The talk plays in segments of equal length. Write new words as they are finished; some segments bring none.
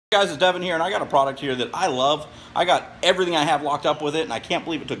Guys, it's Devin here, and I got a product here that I love. I got everything I have locked up with it, and I can't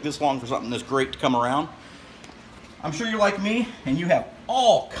believe it took this long for something this great to come around. I'm sure you're like me, and you have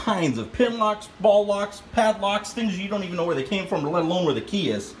all kinds of pin locks, ball locks, padlocks, things you don't even know where they came from, let alone where the key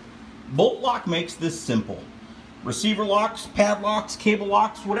is. Bolt Lock makes this simple. Receiver locks, padlocks, cable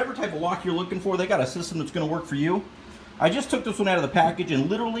locks, whatever type of lock you're looking for, they got a system that's going to work for you. I just took this one out of the package, and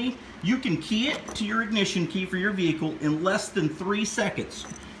literally, you can key it to your ignition key for your vehicle in less than 3 seconds.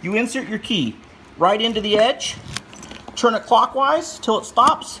 You insert your key right into the edge, turn it clockwise till it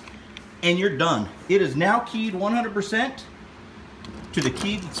stops, and you're done. It is now keyed 100% to the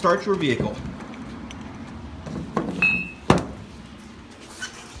key that starts your vehicle.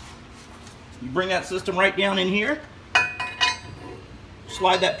 You bring that system right down in here,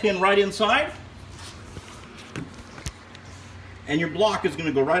 slide that pin right inside, and your block is going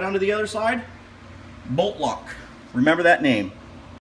to go right onto the other side. Bolt Lock. Remember that name.